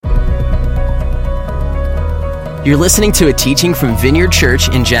You're listening to a teaching from Vineyard Church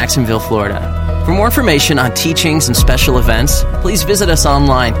in Jacksonville, Florida. For more information on teachings and special events, please visit us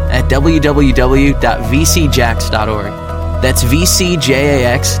online at www.vcjax.org. That's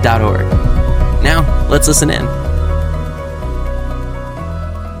vcjax.org. Now, let's listen in.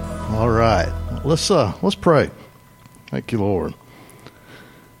 All right. Let's pray. Thank you, Lord.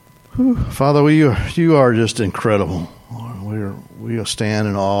 Whew. Father, you are just incredible. We stand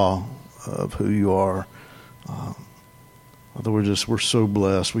in awe of who you are. Father, we're so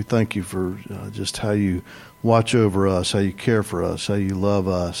blessed. We thank you for just how you watch over us, how you care for us, how you love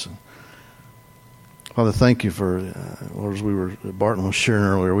us. Father, thank you for, as Barton was sharing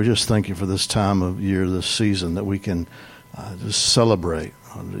earlier, we just thank you for this time of year, this season, that we can just celebrate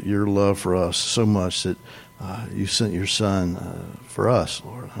your love for us so much that you sent your Son for us,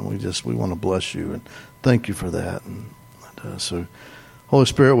 Lord. And we want to bless you and thank you for that. So, Holy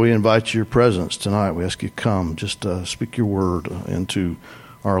Spirit, we invite your presence tonight. We ask you to come, just speak your word into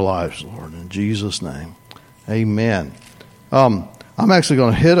our lives, Lord. In Jesus' name, amen. I'm actually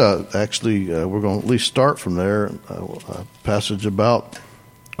going to hit we're going to at least start from there, a passage about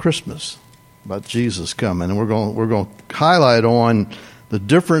Christmas, about Jesus coming. And we're going to highlight on the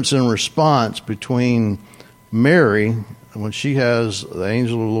difference in response between Mary, when she has the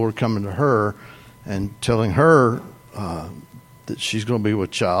angel of the Lord coming to her and telling her that she's going to be with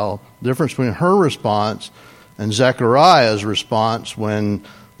child, the difference between her response and Zechariah's response when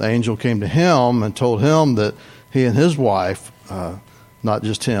the angel came to him and told him that he and his wife, not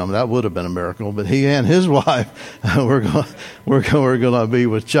just him, that would have been a miracle, but he and his wife we're going to be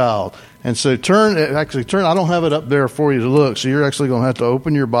with child. And so turn. I don't have it up there for you to look, so you're actually going to have to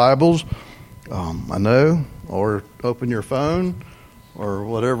open your Bibles, or open your phone or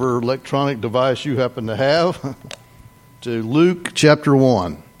whatever electronic device you happen to have to Luke chapter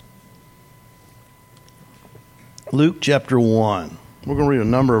 1. Luke chapter 1. We're going to read a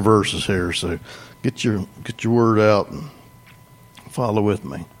number of verses here, so get your word out and follow with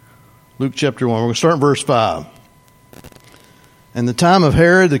me. Luke chapter 1. We're going to start in verse 5. In the time of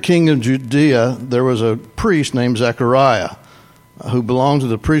Herod, the king of Judea, there was a priest named Zechariah, who belonged to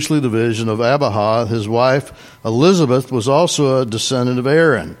the priestly division of Abijah. His wife Elizabeth was also a descendant of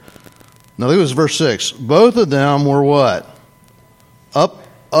Aaron. Now look at verse 6. Both of them were what?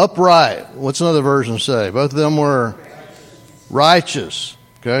 Upright. What's another version say? Both of them were righteous.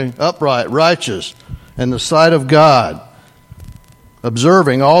 Okay? Upright, righteous, in the sight of God,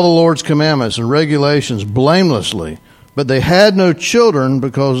 observing all the Lord's commandments and regulations blamelessly. But they had no children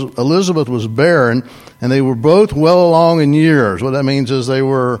because Elizabeth was barren, and they were both well along in years. What that means is they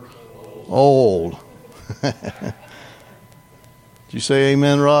were old. Did you say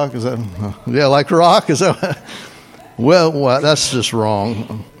amen, Rock? Is that like Rock? Is that well, that's just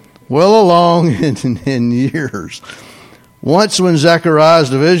wrong. Well along in years. Once when Zechariah's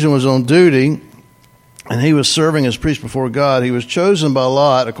division was on duty and he was serving as priest before God, he was chosen by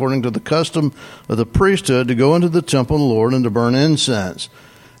lot, according to the custom of the priesthood, to go into the temple of the Lord and to burn incense.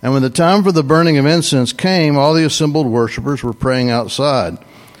 And when the time for the burning of incense came, all the assembled worshipers were praying outside.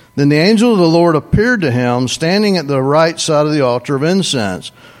 Then the angel of the Lord appeared to him, standing at the right side of the altar of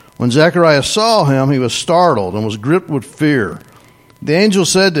incense. When Zechariah saw him, he was startled and was gripped with fear. The angel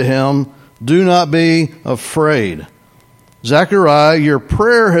said to him, "Do not be afraid. Zechariah, your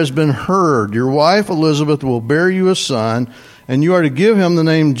prayer has been heard. Your wife Elizabeth will bear you a son, and you are to give him the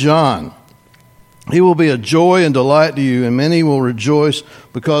name John. He will be a joy and delight to you, and many will rejoice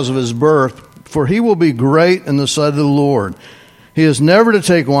because of his birth, for he will be great in the sight of the Lord. He is never to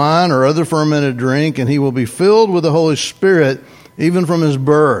take wine or other fermented drink, and he will be filled with the Holy Spirit even from his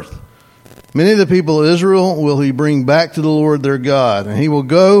birth. Many of the people of Israel will he bring back to the Lord their God, and he will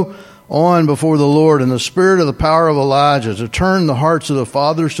go on before the Lord in the spirit of the power of Elijah, to turn the hearts of the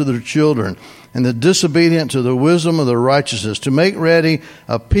fathers to their children, and the disobedient to the wisdom of the righteousness, to make ready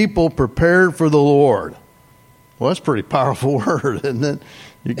a people prepared for the Lord." Well, that's a pretty powerful word, isn't it?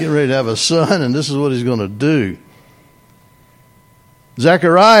 You're getting ready to have a son, and this is what he's going to do.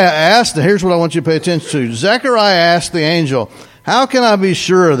 Zechariah asked, and here's what I want you to pay attention to. Zechariah asked the angel, "How can I be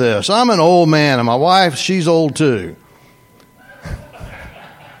sure of this? I'm an old man, and my wife, she's old too."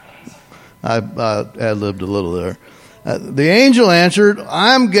 I ad-libbed a little there. The angel answered,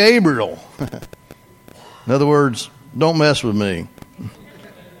 "I'm Gabriel." In other words, don't mess with me.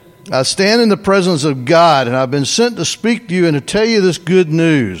 "I stand in the presence of God, and I've been sent to speak to you and to tell you this good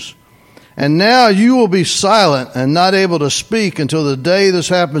news. And now you will be silent and not able to speak until the day this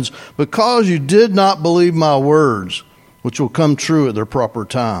happens, because you did not believe my words, which will come true at their proper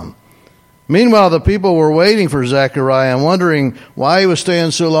time. Meanwhile, the people were waiting for Zechariah and wondering why he was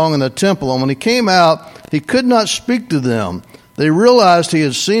staying so long in the temple. And when he came out, he could not speak to them. They realized he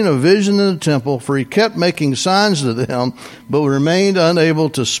had seen a vision in the temple, for he kept making signs to them, but remained unable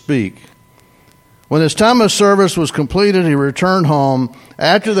to speak. When his time of service was completed, he returned home.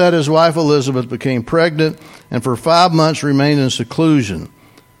 After that, his wife Elizabeth became pregnant, and for 5 months remained in seclusion.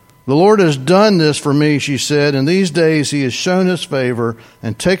 The Lord has done this for me, she said. In these days he has shown his favor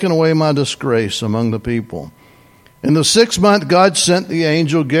and taken away my disgrace among the people. In the 6th month, God sent the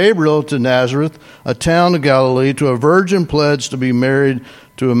angel Gabriel to Nazareth, a town of Galilee, to a virgin pledged to be married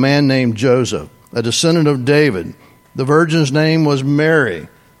to a man named Joseph, a descendant of David. The virgin's name was Mary.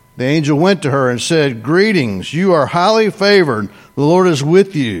 The angel went to her and said, "Greetings, you are highly favored. The Lord is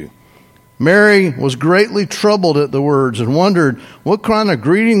with you." Mary was greatly troubled at the words and wondered what kind of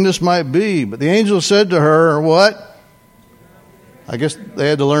greeting this might be. But the angel said to her, what? I guess they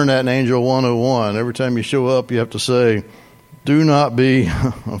had to learn that in Angel 101. Every time you show up, you have to say, "Do not be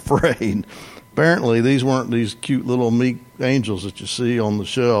afraid." Apparently, these weren't these cute little meek angels that you see on the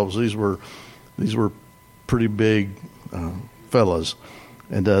shelves. These were pretty big fellas,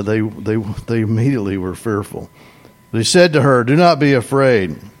 and they immediately were fearful. They said to her, "Do not be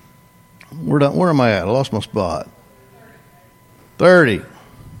afraid." Where am I at? I lost my spot. 30.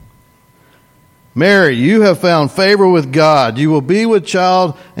 Mary, you have found favor with God. You will be with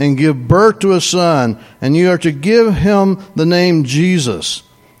child and give birth to a son, and you are to give him the name Jesus.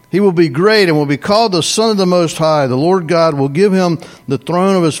 He will be great and will be called the Son of the Most High. The Lord God will give him the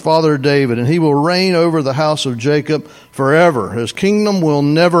throne of his father David, and he will reign over the house of Jacob forever. His kingdom will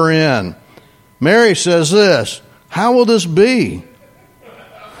never end. Mary says this, "How will this be?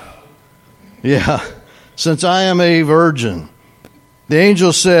 Since I am a virgin." The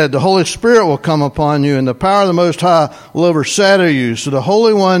angel said, "The Holy Spirit will come upon you, and the power of the Most High will overshadow you. So the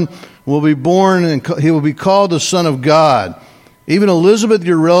Holy One will be born, and he will be called the Son of God. Even Elizabeth,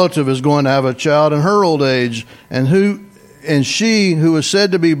 your relative, is going to have a child in her old age, and she who is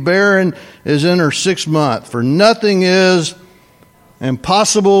said to be barren is in her 6th month. For nothing is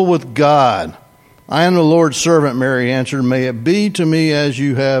impossible with God." "I am the Lord's servant," Mary answered. "May it be to me as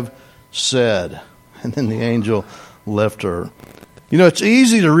you have said." And then the angel left her. You know, it's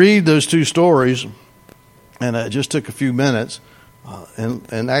easy to read those two stories, and it just took a few minutes.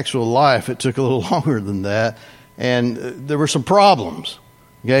 In actual life, it took a little longer than that, and there were some problems.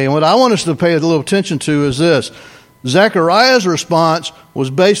 Okay, and what I want us to pay a little attention to is this. Zechariah's response was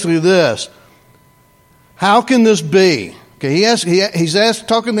basically this: how can this be? Okay, he's asked,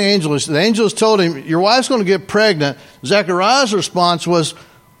 talking to the angel. The angel has told him, "Your wife's going to get pregnant." Zechariah's response was,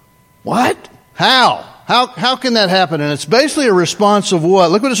 "What? How? How can that happen?" And it's basically a response of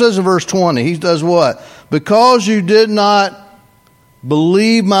what? Look what it says in verse 20. He does what? "Because you did not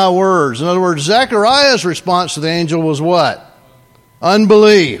believe my words." In other words, Zechariah's response to the angel was what?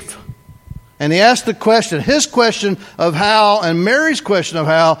 Unbelief. And he asked the question. His question of how and Mary's question of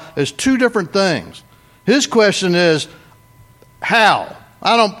how is two different things. His question is, how?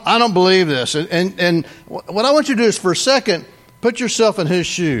 I don't believe this. And what I want you to do is, for a second, put yourself in his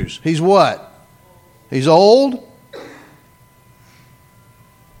shoes. He's what? He's old.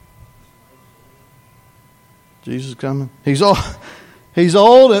 Jesus coming. He's old. He's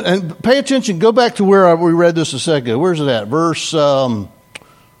old, and pay attention. Go back to where we read this a second ago. Where's it at? Verse.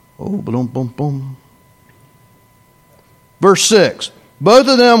 Verse 6. Both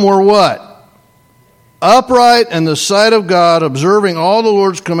of them were what? Upright in the sight of God, observing all the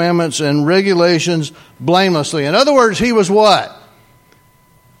Lord's commandments and regulations blamelessly. In other words, he was what?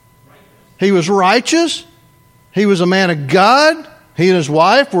 He was righteous. He was a man of God. He and his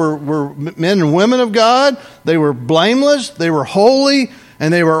wife were men and women of God. They were blameless. They were holy.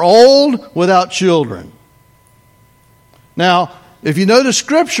 And they were old without children. Now, if you know the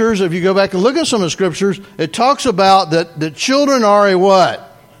Scriptures, if you go back and look at some of the Scriptures, it talks about that children are a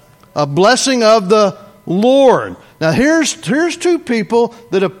what? A blessing of the Lord. Now, here's two people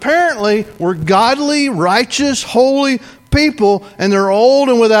that apparently were godly, righteous, holy people, and they're old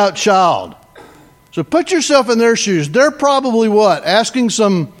and without child. So put yourself in their shoes. They're probably what? Asking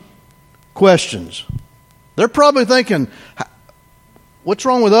some questions. They're probably thinking, what's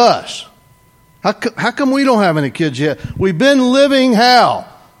wrong with us? How come we don't have any kids yet? We've been living how?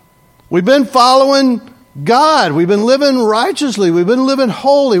 We've been following God. We've been living righteously. We've been living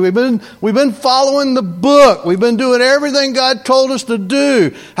holy. We've been following the book. We've been doing everything God told us to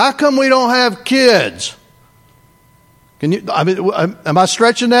do. How come we don't have kids? Am I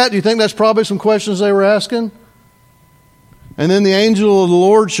stretching that? Do you think that's probably some questions they were asking? And then the angel of the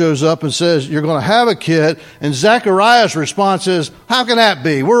Lord shows up and says, "You're going to have a kid." And Zechariah's response is, "How can that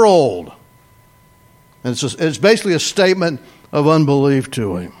be? We're old." And it's basically a statement of unbelief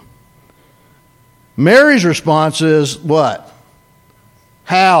to him. Mary's response is what?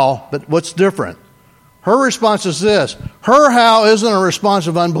 How, but what's different? Her response is this. Her how isn't a response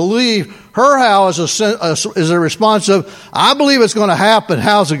of unbelief. Her how is a response of, I believe it's going to happen.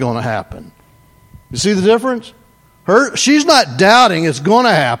 How's it going to happen? You see the difference? She's not doubting it's going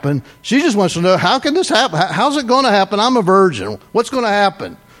to happen. She just wants to know, how can this happen? How's it going to happen? I'm a virgin. What's going to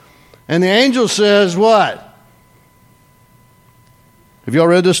happen? And the angel says what? Have y'all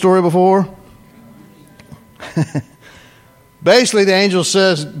read this story before? Basically, the angel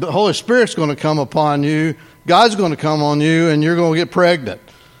says the Holy Spirit's going to come upon you, God's going to come on you, and you're going to get pregnant.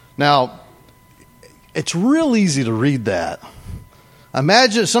 Now, it's real easy to read that.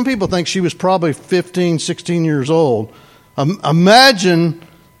 Imagine, some people think she was probably 15, 16 years old. Imagine,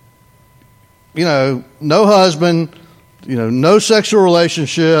 no husband, no sexual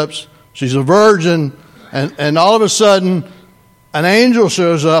relationships, she's a virgin, and all of a sudden, an angel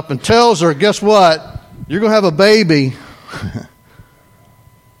shows up and tells her, guess what? You're going to have a baby.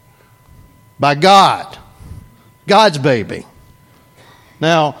 By God. God's baby.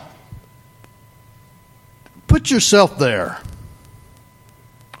 Now, put yourself there.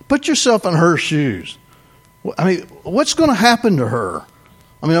 Put yourself in her shoes. I mean, what's going to happen to her?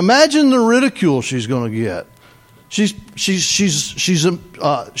 I mean, imagine the ridicule she's going to get. She's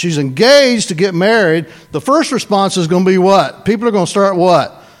engaged to get married. The first response is going to be what? People are going to start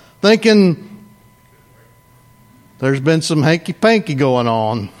what? Thinking, there's been some hanky-panky going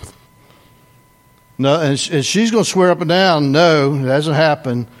on. No, and she's going to swear up and down, no, it hasn't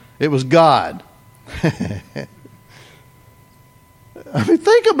happened. It was God. I mean,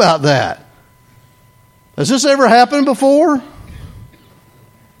 think about that. Has this ever happened before?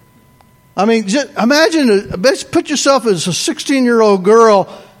 I mean, just imagine, put yourself as a 16-year-old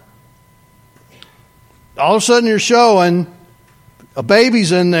girl. All of a sudden you're showing a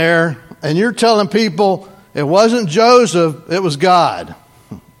baby's in there, and you're telling people, it wasn't Joseph, it was God.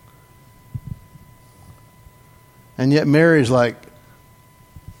 And yet Mary's like,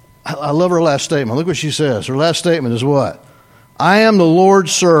 I love her last statement. Look what she says. Her last statement is what? I am the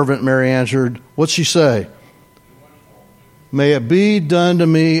Lord's servant, Mary answered. What's she say? May it be done to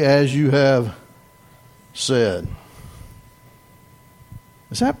me as you have said.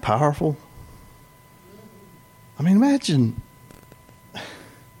 Is that powerful? I mean, imagine. I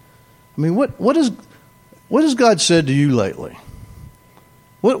mean, what has God said to you lately?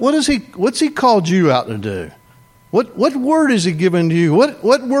 What's He called you out to do? What word has He given to you?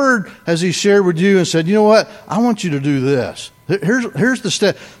 What word has He shared with you and said, you know what? I want you to do this. Here's the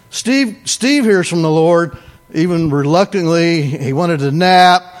step. Steve hears from the Lord, even reluctantly. He wanted to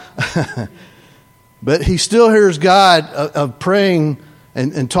nap, but he still hears God of praying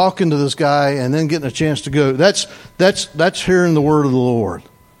and talking to this guy, and then getting a chance to go. That's hearing the word of the Lord.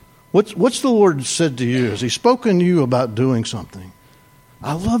 What's the Lord said to you? Has He spoken to you about doing something?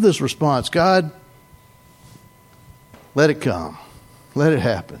 I love this response. God, let it come. Let it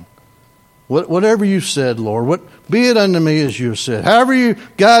happen. Whatever you said, Lord, be it unto me as you have said. However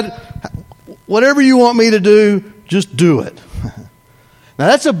God, whatever you want me to do, just do it. Now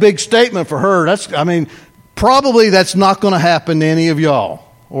that's a big statement for her. Probably that's not going to happen to any of y'all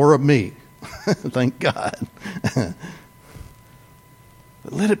or of me. Thank God.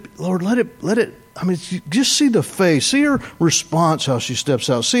 But let it. I mean, just see the face. See her response, how she steps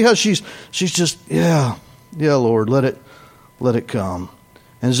out. See how she's just, yeah, Lord, let it come.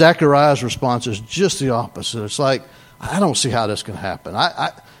 And Zechariah's response is just the opposite. It's like, I don't see how this can happen.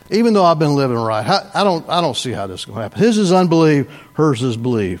 Even though I've been living right, I don't see how this can happen. His is unbelief, hers is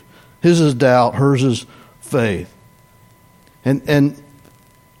belief. His is doubt, hers is faith. And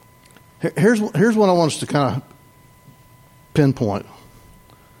here's what I want us to kind of pinpoint.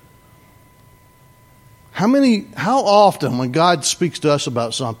 How often when God speaks to us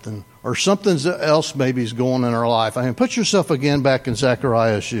about something, or something else maybe is going in our life, I mean, put yourself again back in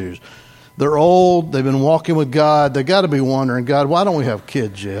Zechariah's shoes. They're old, they've been walking with God, they've got to be wondering, God, why don't we have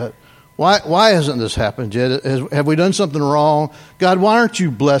kids yet? Why hasn't this happened yet? Have we done something wrong? God, why aren't you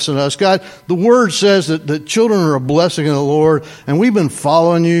blessing us? God, the Word says that children are a blessing in the Lord, and we've been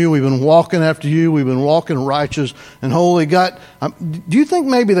following you, we've been walking after you, we've been walking righteous and holy. God, do you think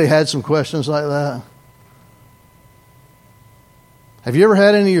maybe they had some questions like that? Have you ever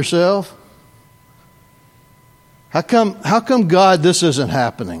had any yourself? How come God, this isn't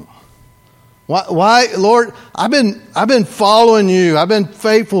happening? Why, Lord? I've been following you. I've been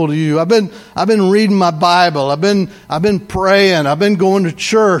faithful to you. I've been reading my Bible. I've been praying. I've been going to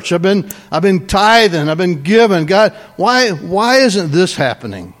church. I've been tithing. I've been giving. God, why isn't this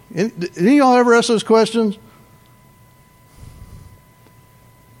happening? Any of y'all ever ask those questions?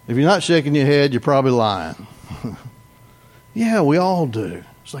 If you're not shaking your head, you're probably lying. Yeah, we all do.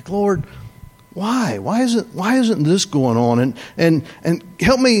 It's like, Lord, why? Why isn't this going on? And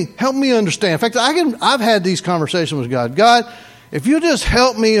help me understand. In fact, I've had these conversations with God. God, if you just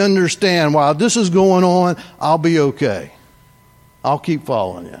help me understand while this is going on, I'll be okay. I'll keep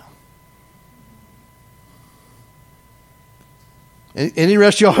following you. Any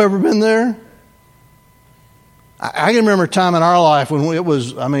rest of y'all ever been there? I can remember a time in our life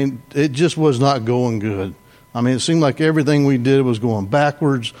when it just was not going good. It seemed like everything we did was going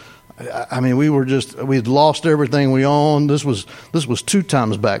backwards. We had lost everything we owned. This was 2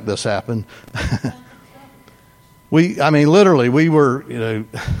 times back this happened. We were,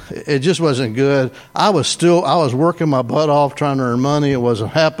 it just wasn't good. I was working my butt off trying to earn money. It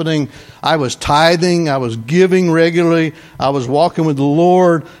wasn't happening. I was tithing. I was giving regularly. I was walking with the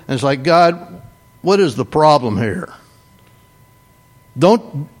Lord. And it's like, God, what is the problem here?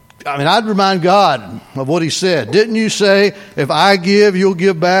 I'd remind God of what he said. Didn't you say, if I give, you'll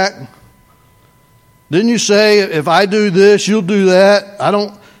give back? Didn't you say, if I do this, you'll do that?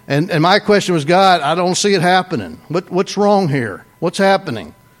 And my question was, God, I don't see it happening. What's wrong here? What's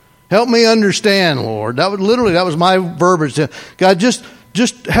happening? Help me understand, Lord. That was my verbiage. God,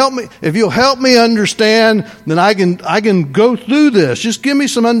 just help me. If you'll help me understand, then I can go through this. Just give me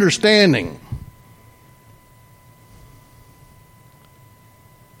some understanding.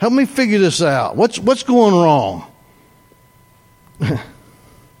 Help me figure this out. What's going wrong?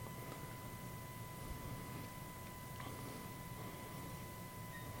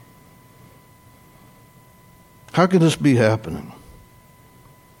 How can this be happening?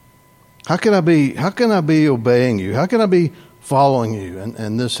 How can I be obeying you? How can I be following you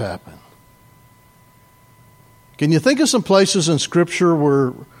and this happen? Can you think of some places in Scripture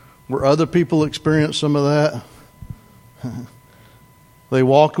where other people experience some of that? They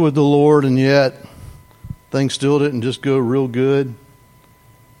walked with the Lord and yet things still didn't just go real good.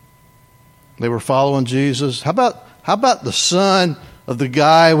 They were following Jesus. How about the son of the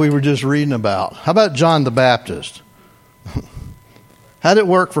guy we were just reading about? How about John the Baptist? How did it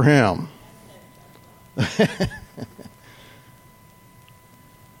work for him?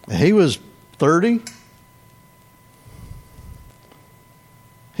 He was 30.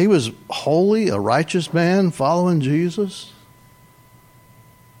 He was holy, a righteous man following Jesus.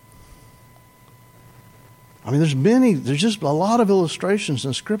 There's just a lot of illustrations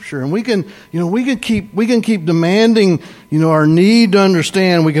in Scripture, and we can keep demanding, our need to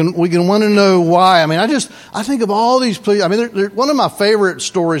understand. We can want to know why. I think of all these places. One of my favorite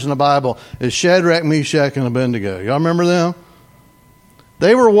stories in the Bible is Shadrach, Meshach, and Abednego. Y'all remember them?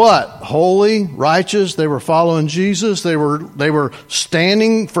 They were what? Holy, righteous. They were following Jesus. They were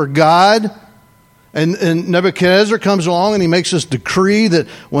standing for God. And Nebuchadnezzar comes along and he makes this decree that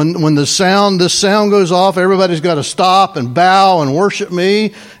when this sound goes off, everybody's got to stop and bow and worship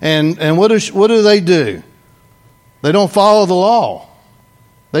me. And what do? They don't follow the law.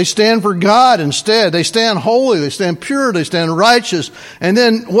 They stand for God instead. They stand holy. They stand pure. They stand righteous. And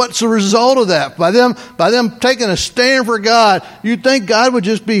then what's the result of that? By them taking a stand for God, you'd think God would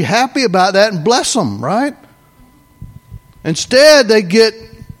just be happy about that and bless them, right? Instead, they get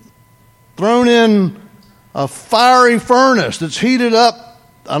thrown in a fiery furnace that's heated up,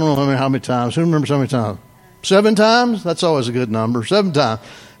 I don't know how many times. Who remembers how many times? 7 times? That's always a good number. 7 times.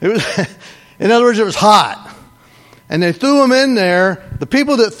 In other words, it was hot. And they threw them in there. The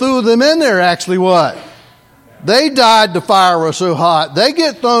people that threw them in there actually what? They died. The fire was so hot. They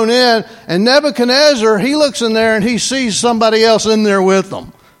get thrown in, and Nebuchadnezzar, he looks in there and he sees somebody else in there with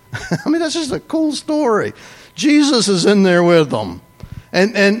them. That's just a cool story. Jesus is in there with them.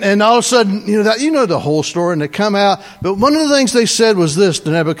 And all of a sudden, the whole story, and they come out. But one of the things they said was this to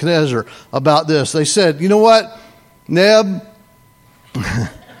Nebuchadnezzar about this. They said, you know what, Neb,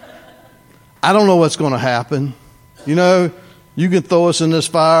 I don't know what's going to happen. You can throw us in this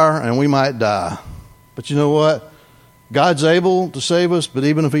fire and we might die. But you know what? God's able to save us, but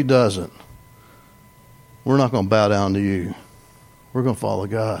even if he doesn't, we're not going to bow down to you. We're going to follow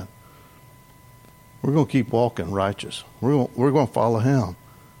God. We're going to keep walking righteous. We're going to follow him.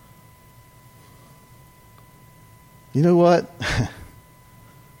 You know what?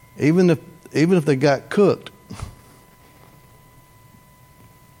 Even if they got cooked,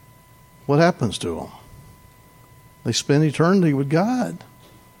 what happens to them? They spend eternity with God.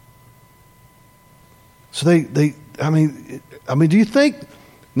 So do you think?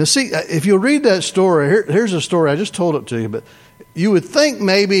 Now, see, if you'll read that story, here's a story. I just told it to you, but you would think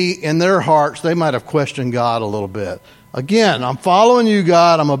maybe in their hearts they might have questioned God a little bit. Again, I'm following you,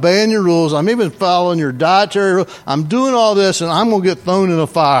 God. I'm obeying your rules. I'm even following your dietary rules. I'm doing all this, and I'm going to get thrown in a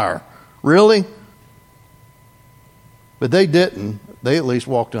fire. Really? But they didn't. They at least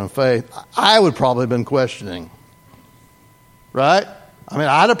walked in faith. I would probably have been questioning. Right? I mean,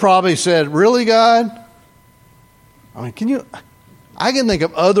 I'd have probably said, really, God? I mean, I can think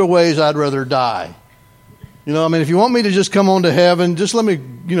of other ways I'd rather die. You know, I mean, if you want me to just come on to heaven, just let me,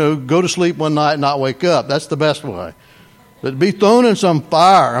 go to sleep one night and not wake up. That's the best way. But be thrown in some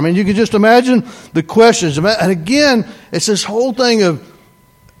fire. I mean, you can just imagine the questions. And again, it's this whole thing of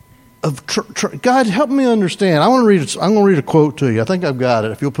God, help me understand. I'm going to read a quote to you. I think I've got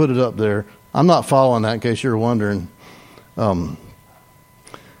it. If you'll put it up there. I'm not following that in case you're wondering.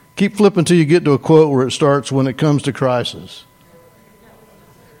 Keep flipping until you get to a quote where it starts, when it comes to crisis.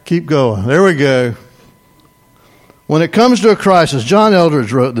 Keep going. There we go. When it comes to a crisis, John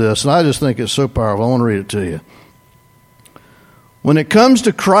Eldredge wrote this, and I just think it's so powerful. I want to read it to you. When it comes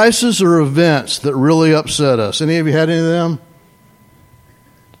to crises or events that really upset us, any of you had any of them?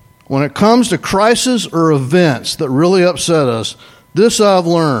 When it comes to crises or events that really upset us, this I've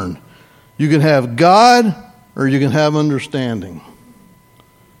learned. You can have God or you can have understanding.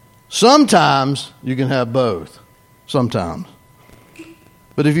 Sometimes you can have both. Sometimes.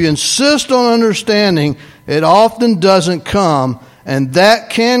 But if you insist on understanding, it often doesn't come, and that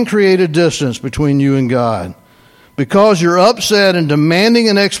can create a distance between you and God. Because you're upset and demanding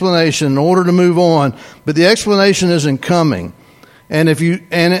an explanation in order to move on, but the explanation isn't coming.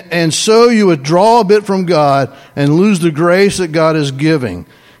 And so you withdraw a bit from God and lose the grace that God is giving.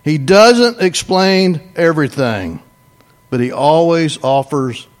 He doesn't explain everything, but he always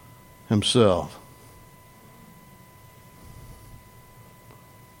offers himself.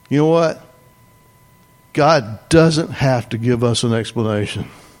 You know what? God doesn't have to give us an explanation.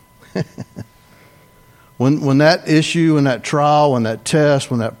 When that issue, when that trial, when that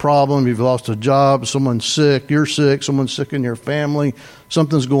test, when that problem, you've lost a job, someone's sick, you're sick, someone's sick in your family,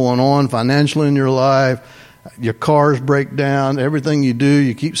 something's going on financially in your life, your cars break down, everything you do,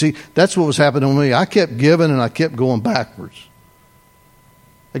 you keep... See, that's what was happening to me. I kept giving and I kept going backwards.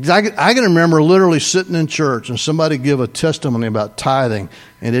 I can remember literally sitting in church and somebody give a testimony about tithing,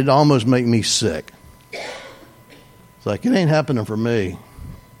 and it almost made me sick. It's like, it ain't happening for me.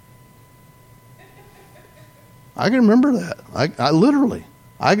 I can remember that. I literally.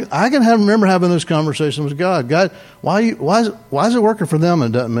 I can remember having this conversation with God. God, why is it working for them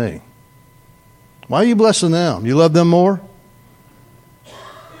and it doesn't me? Why are you blessing them? You love them more?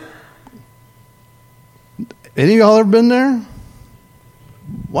 Any of y'all ever been there?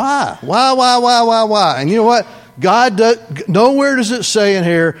 Why? Why? And you know what? Nowhere does it say in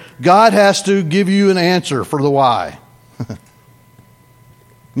here, God has to give you an answer for the why.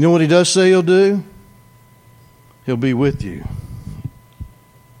 You know what he does say he'll do? He'll be with you.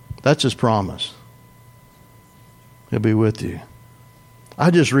 That's his promise. He'll be with you.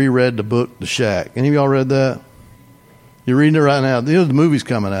 I just reread the book, The Shack. Any of y'all read that? You're reading it right now. You know, the movie's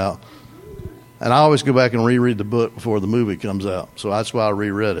coming out. And I always go back and reread the book before the movie comes out. So that's why I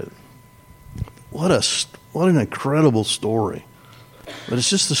reread it. What an incredible story. But it's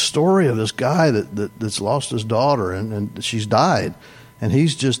just the story of this guy that's lost his daughter and she's died. And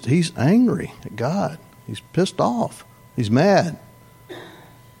he's angry at God. He's pissed off. He's mad.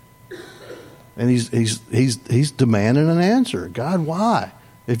 And he's demanding an answer. God, why?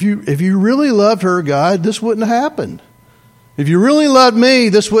 If you really loved her, God, this wouldn't have happened. If you really loved me,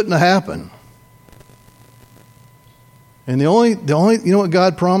 this wouldn't have happened. And the only you know what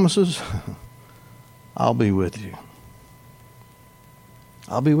God promises? I'll be with you.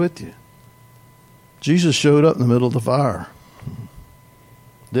 I'll be with you. Jesus showed up in the middle of the fire.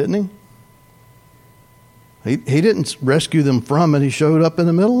 Didn't he? He didn't rescue them from it. He showed up in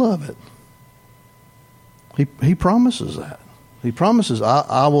the middle of it. He promises that. He promises,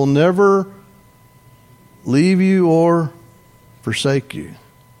 I will never leave you or forsake you.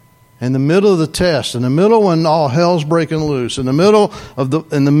 In the middle of the test, in the middle when all hell's breaking loose, in the middle of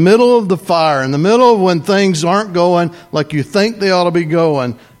the fire, in the middle of when things aren't going like you think they ought to be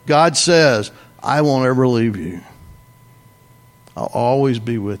going, God says, I won't ever leave you. I'll always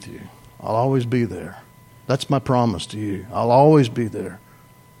be with you. I'll always be there. That's my promise to you. I'll always be there.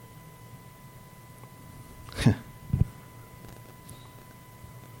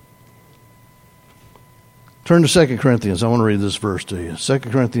 Turn to 2 Corinthians. I want to read this verse to you. 2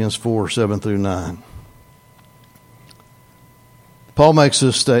 Corinthians 4, 7 through 9. Paul makes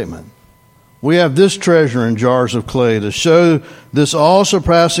this statement. We have this treasure in jars of clay to show this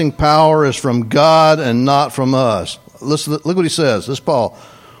all-surpassing power is from God and not from us. Listen, look what he says. This is Paul.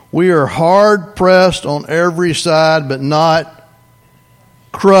 We are hard pressed on every side, but not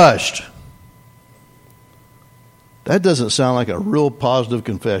crushed. That doesn't sound like a real positive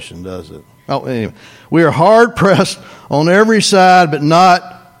confession, does it? Oh, anyway. We are hard pressed on every side, but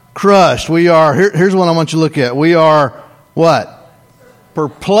not crushed. We are, here's what I want you to look at. We are what?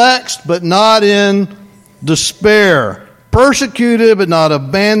 Perplexed, but not in despair. Persecuted, but not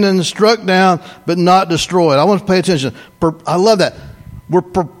abandoned. Struck down, but not destroyed. I want to pay attention. I love that. We're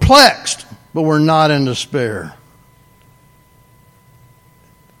perplexed, but we're not in despair.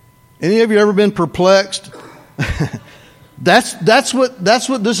 Any of you ever been perplexed? That's what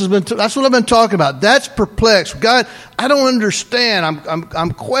this has been. That's what I've been talking about. That's perplexed. God, I don't understand.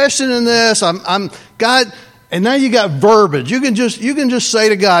 I'm questioning this. I'm God, and now you got verbiage. You can just say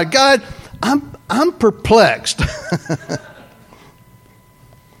to God, God, I'm perplexed.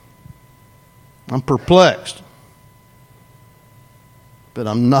 I'm perplexed, but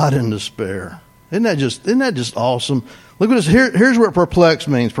I'm not in despair. Isn't that just awesome? Look at this. Here's what perplex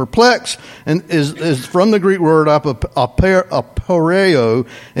means. Perplex is from the Greek word aporeo,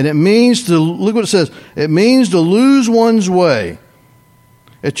 and it means to, look what it says. It means to lose one's way.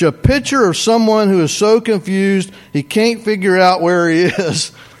 It's a picture of someone who is so confused he can't figure out where he is,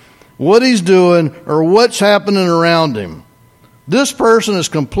 what he's doing, or what's happening around him. This person is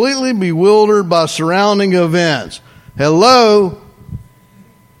completely bewildered by surrounding events. Hello?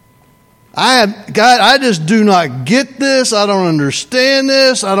 I just do not get this. I don't understand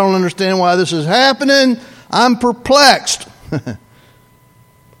this. I don't understand why this is happening. I'm perplexed.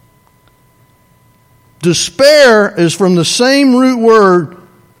 Despair is from the same root word,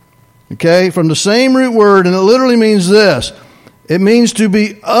 okay, from the same root word, and it literally means this. It means to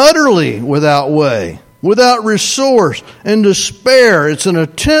be utterly without way, without resource, and despair. It's an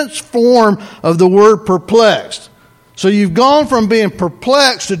intense form of the word perplexed. So you've gone from being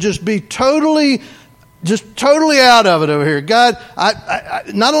perplexed to just be totally out of it over here. God, I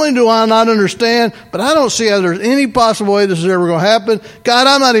not only do I not understand, but I don't see how there's any possible way this is ever going to happen. God,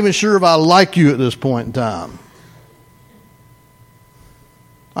 I'm not even sure if I like you at this point in time.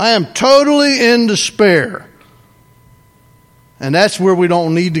 I am totally in despair. And that's where we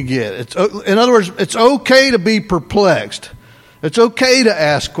don't need to get. In other words, it's okay to be perplexed. It's okay to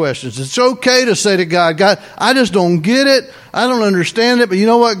ask questions. It's okay to say to God, God, I just don't get it. I don't understand it. But you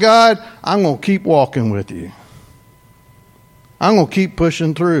know what, God? I'm going to keep walking with you. I'm going to keep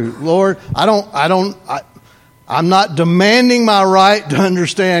pushing through. Lord, I'm not demanding my right to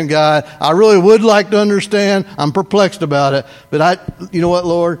understand, God. I really would like to understand. I'm perplexed about it. But you know what,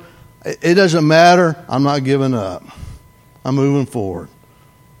 Lord? It doesn't matter. I'm not giving up. I'm moving forward.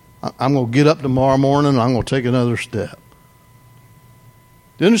 I'm going to get up tomorrow morning and I'm going to take another step.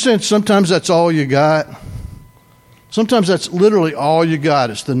 Do you understand? Sometimes that's all you got. Sometimes that's literally all you got.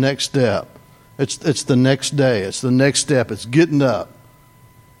 It's the next step. It's the next day. It's the next step. It's getting up.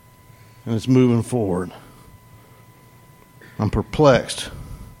 And it's moving forward. I'm perplexed.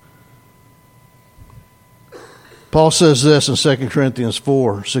 Paul says this in 2 Corinthians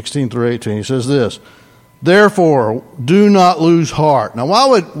 4, 16 through 18. He says this, therefore, do not lose heart. Now,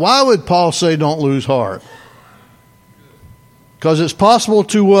 why would Paul say don't lose heart? Because it's possible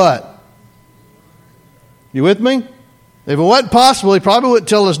to what? You with me? If it wasn't possible, he probably would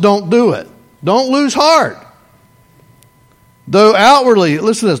tell us don't do it. Don't lose heart. Though outwardly,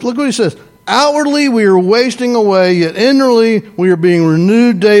 listen to this, look what he says. Outwardly we are wasting away, yet inwardly we are being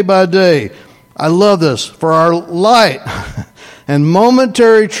renewed day by day. I love this. For our light and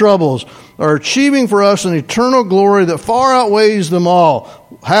momentary troubles are achieving for us an eternal glory that far outweighs them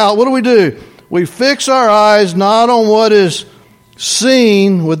all. How? What do? We fix our eyes not on what is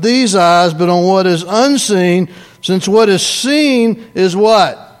seen with these eyes, but on what is unseen, since what is seen is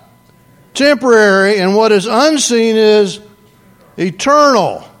what? Temporary, and what is unseen is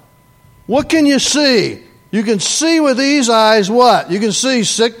eternal. What can you see? You can see with these eyes what? You can see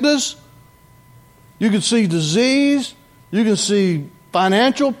sickness. You can see disease. You can see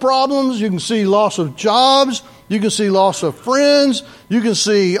financial problems. You can see loss of jobs. You can see loss of friends. You can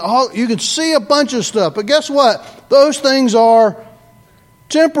see a bunch of stuff. But guess what? Those things are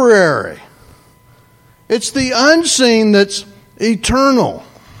temporary. It's the unseen that's eternal.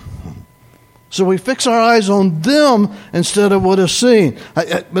 So we fix our eyes on them instead of what is seen.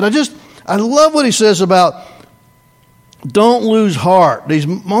 I love what he says about don't lose heart. These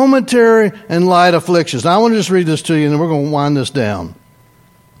momentary and light afflictions. Now I want to just read this to you and then we're going to wind this down.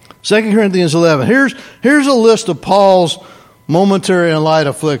 2 Corinthians 11. Here's a list of Paul's momentary and light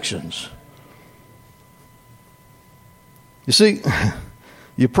afflictions. You see,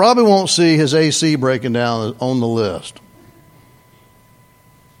 you probably won't see his AC breaking down on the list.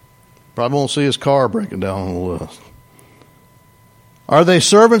 Probably won't see his car breaking down on the list. Are they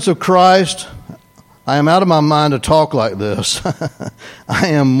servants of Christ? I am out of my mind to talk like this. I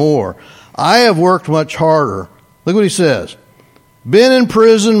am more. I have worked much harder. Look what he says. Been in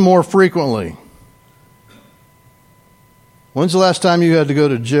prison more frequently. When's the last time you had to go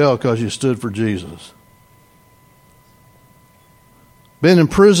to jail because you stood for Jesus? Been in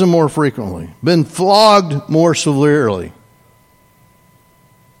prison more frequently. Been flogged more severely.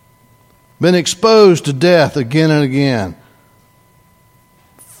 Been exposed to death again and again.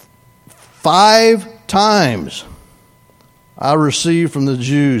 5 times I received from the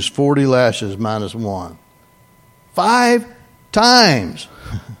Jews 40 lashes minus 1. 5 times.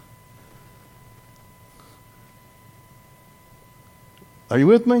 Are you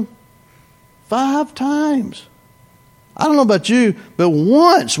with me? 5 times. I don't know about you, but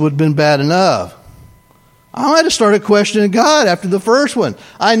once would have been bad enough. I might have started questioning God after the first one.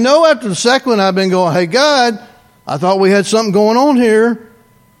 I know after the second one I've been going, hey, God, I thought we had something going on here.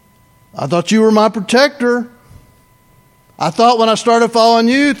 I thought you were my protector. I thought when I started following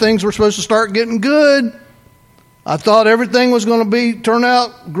you, things were supposed to start getting good. I thought everything was going to turn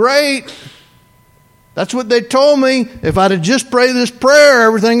out great. That's what they told me. If I'd have just prayed this prayer,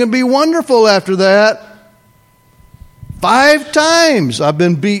 everything would be wonderful after that. 5 times I've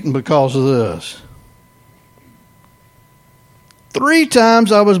been beaten because of this. 3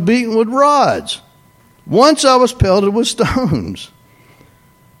 times I was beaten with rods. Once I was pelted with stones.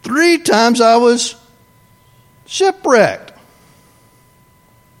 3 times I was shipwrecked.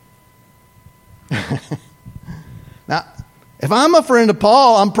 Now, if I'm a friend of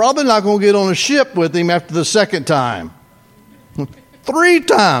Paul, I'm probably not going to get on a ship with him after the second time. 3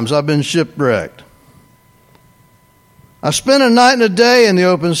 times I've been shipwrecked. I spent a night and a day in the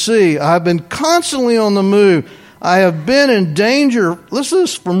open sea. I have been constantly on the move. I have been in danger, listen to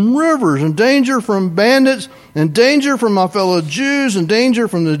this, from rivers, in danger from bandits, in danger from my fellow Jews, in danger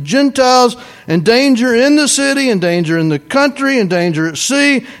from the Gentiles, in danger in the city, in danger in the country, in danger at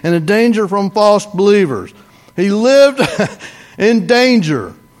sea, and in danger from false believers. He lived in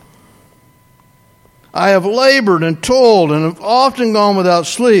danger. I have labored and toiled and have often gone without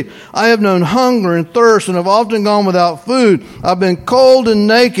sleep. I have known hunger and thirst and have often gone without food. I've been cold and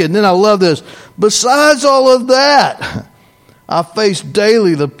naked. And then I love this. Besides all of that, I face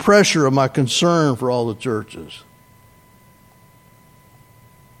daily the pressure of my concern for all the churches.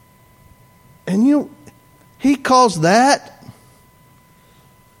 And he calls that,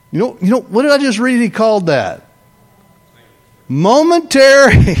 what did I just read he called that?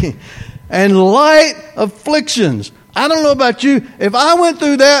 Momentary and light afflictions. I don't know about you. If I went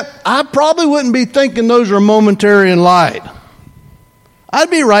through that, I probably wouldn't be thinking those are momentary and light. I'd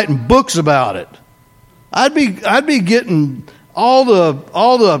be writing books about it. I'd be getting all the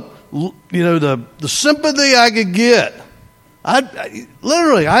sympathy I could get. I'd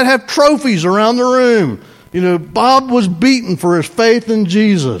have trophies around the room. Bob was beaten for his faith in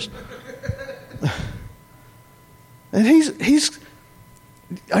Jesus. And he's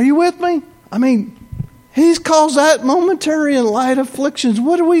are you with me? I mean, he calls that momentary and light afflictions.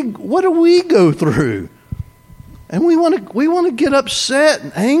 What do we go through? And we want to get upset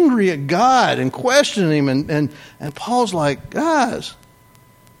and angry at God and question him. And Paul's like, guys,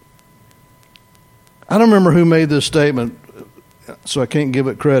 I don't remember who made this statement, so I can't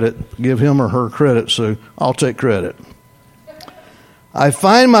give him or her credit, so I'll take credit. I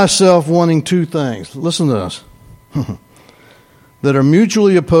find myself wanting 2 things. Listen to this. That are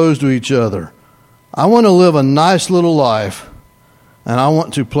mutually opposed to each other. I want to live a nice little life, and I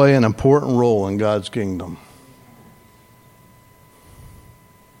want to play an important role in God's kingdom.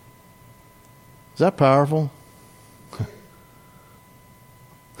 Is that powerful?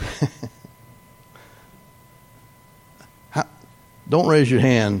 Don't raise your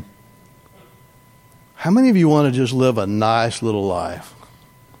hand. How many of you want to just live a nice little life?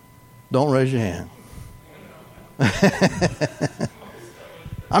 Don't raise your hand.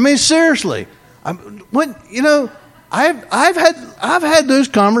 I mean, seriously. I've had those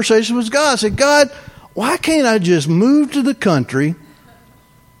conversations with God. I said, God, why can't I just move to the country,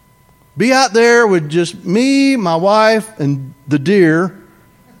 be out there with just me, my wife, and the deer?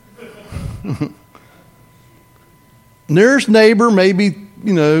 Nearest neighbor, maybe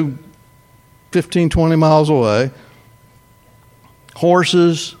 15, 20 miles away.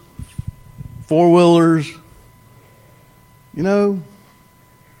 Horses, 4-wheelers.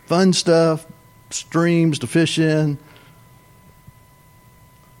 Fun stuff, streams to fish in.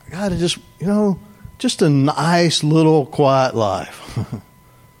 I got to just a nice little quiet life.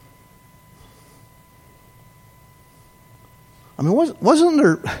 I mean, wasn't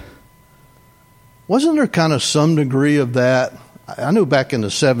there? wasn't there kind of some degree of that? I know back in the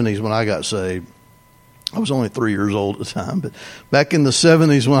 70s when I got saved, I was only 3 years old at the time, but back in the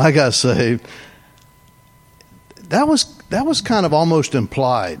 70s when I got saved, that was kind of almost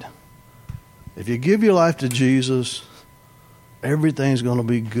implied. If you give your life to Jesus, everything's going to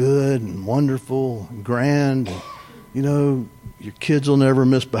be good and wonderful and grand. And, you know, your kids will never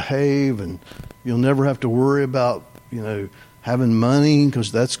misbehave, and you'll never have to worry about, you know, having money,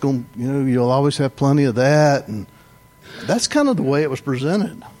 because that's going, you know, you'll always have plenty of that. And that's kind of the way it was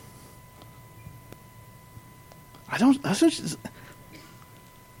presented. I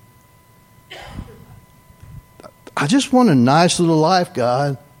just want a nice little life,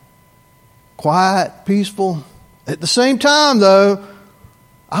 God. Quiet, peaceful. At the same time, though,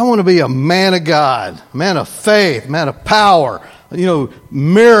 I want to be a man of God, a man of faith, a man of power. You know,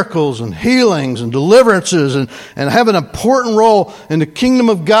 miracles and healings and deliverances, and have an important role in the kingdom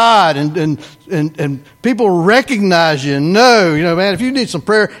of God, and people recognize you and know, you know, man, if you need some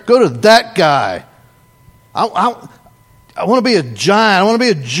prayer, go to that guy. I want to be a giant. I want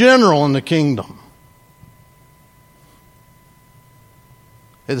to be a general in the kingdom.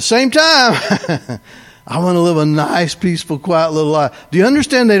 At the same time, I want to live a nice, peaceful, quiet little life. Do you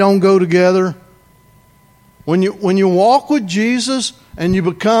understand they don't go together? When you walk with Jesus and you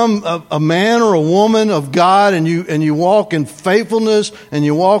become a man or a woman of God, and you walk in faithfulness, and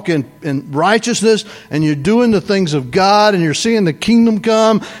you walk in righteousness, and you're doing the things of God, and you're seeing the kingdom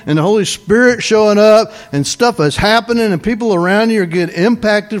come and the Holy Spirit showing up, and stuff is happening, and people around you are getting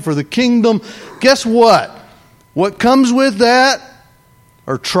impacted for the kingdom. Guess what? What comes with that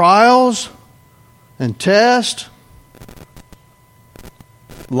are trials and tests,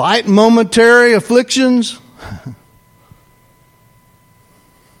 light momentary afflictions.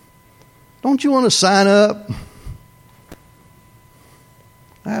 Don't you want to sign up?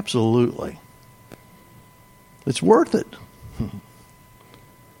 Absolutely. It's worth it.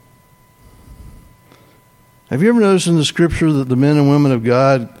 Have you ever noticed in the scripture that the men and women of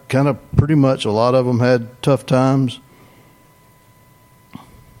God, kind of pretty much a lot of them had tough times?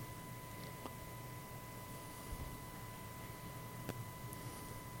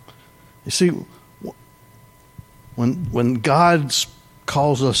 You see, when God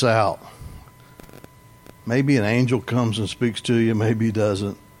calls us out, maybe an angel comes and speaks to you, maybe he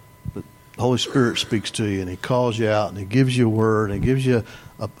doesn't, but the Holy Spirit speaks to you, and he calls you out, and he gives you a word, and he gives you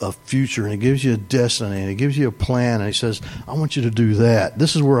a future, and he gives you a destiny, and he gives you a plan, and he says, I want you to do that.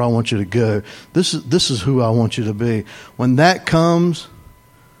 This is where I want you to go. This is who I want you to be. When that comes,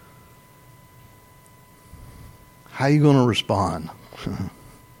 how are you going to respond?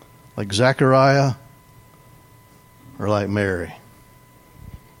 Like Zechariah or like Mary?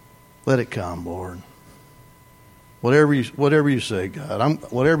 Let it come, Lord. Whatever you say, God.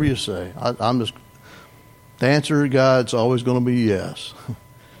 Whatever you say. I'm just. The answer to God's always going to be yes.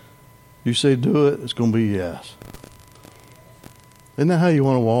 You say do it, it's going to be yes. Isn't that how you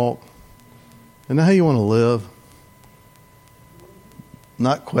want to walk? Isn't that how you want to live?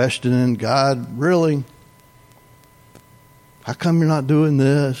 Not questioning, God, really? How come you're not doing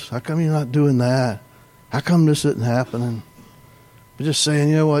this? How come you're not doing that? How come this isn't happening? But just saying,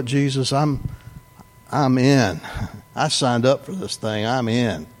 you know what, Jesus, I'm in. I signed up for this thing. I'm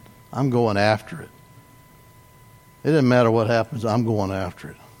in. I'm going after it. It doesn't matter what happens. I'm going after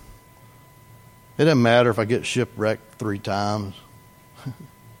it. It doesn't matter if I get shipwrecked 3 times. If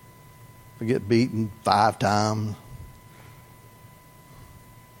I get beaten 5 times.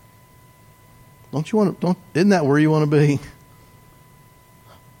 Isn't that where you want to be?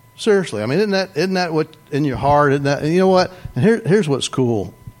 Seriously, I mean, isn't that what in your heart? Isn't that, and you know what? And here's what's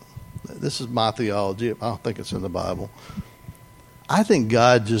cool. This is my theology. I don't think it's in the Bible. I think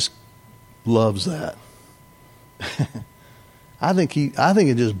God just loves that. I think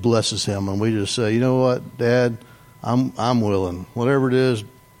it just blesses him when we just say, you know what, Dad, I'm willing. Whatever it is,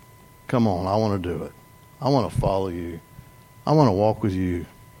 come on, I want to do it. I want to follow you. I want to walk with you.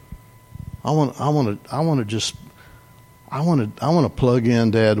 I want to plug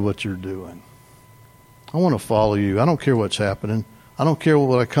in, Dad, what you're doing. I want to follow you. I don't care what's happening. I don't care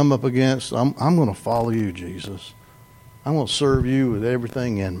what I come up against. I'm going to follow you, Jesus. I'm going to serve you with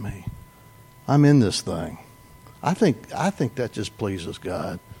everything in me. I'm in this thing. I think that just pleases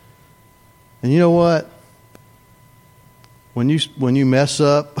God. And you know what? When you mess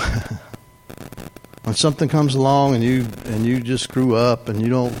up, when something comes along and you just screw up and you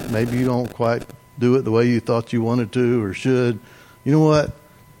don't quite do it the way you thought you wanted to or should, you know what?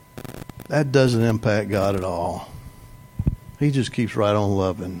 That doesn't impact God at all. He just keeps right on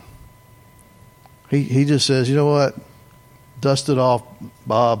loving. He just says, you know what? Dust it off,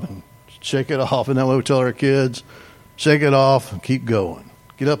 Bob, and Shake it off. And that way we tell our kids, shake it off and keep going.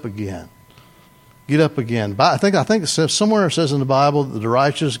 Get up again. Get up again. I think it says somewhere, it says in the Bible that the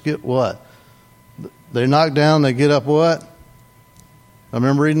righteous get what? They knock down, they get up what? I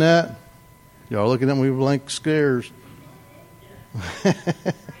remember reading that. Y'all looking at me with blank stares.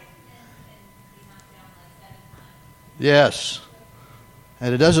 Yes.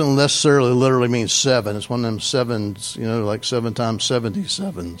 And it doesn't necessarily literally mean 7. It's one of them 7s, like 7 times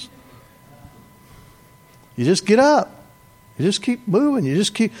 77s. You just get up. You just keep moving. You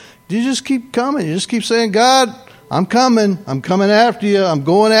just keep coming. You just keep saying, God, I'm coming. I'm coming after you. I'm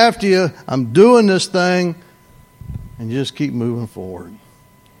going after you. I'm doing this thing. And you just keep moving forward.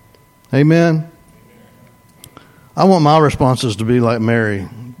 Amen. I want my responses to be like Mary.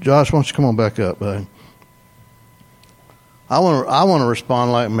 Josh, why don't you come on back up, buddy? I want to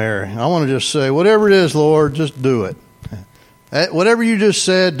respond like Mary. I want to just say, whatever it is, Lord, just do it. Whatever you just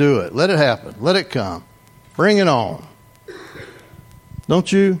said, do it. Let it happen. Let it come. Bring it on.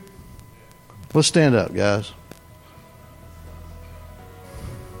 Don't you? Let's stand up, guys.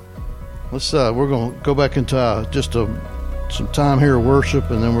 We're going to go back into some time here of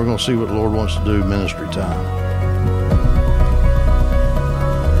worship, and then we're going to see what the Lord wants to do ministry time.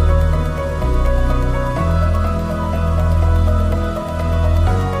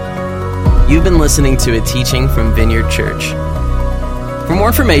 You've been listening to a teaching from Vineyard Church. For more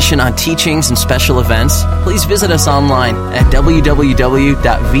information on teachings and special events, please visit us online at www.vcjax.org.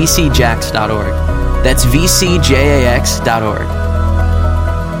 That's vcjax.org.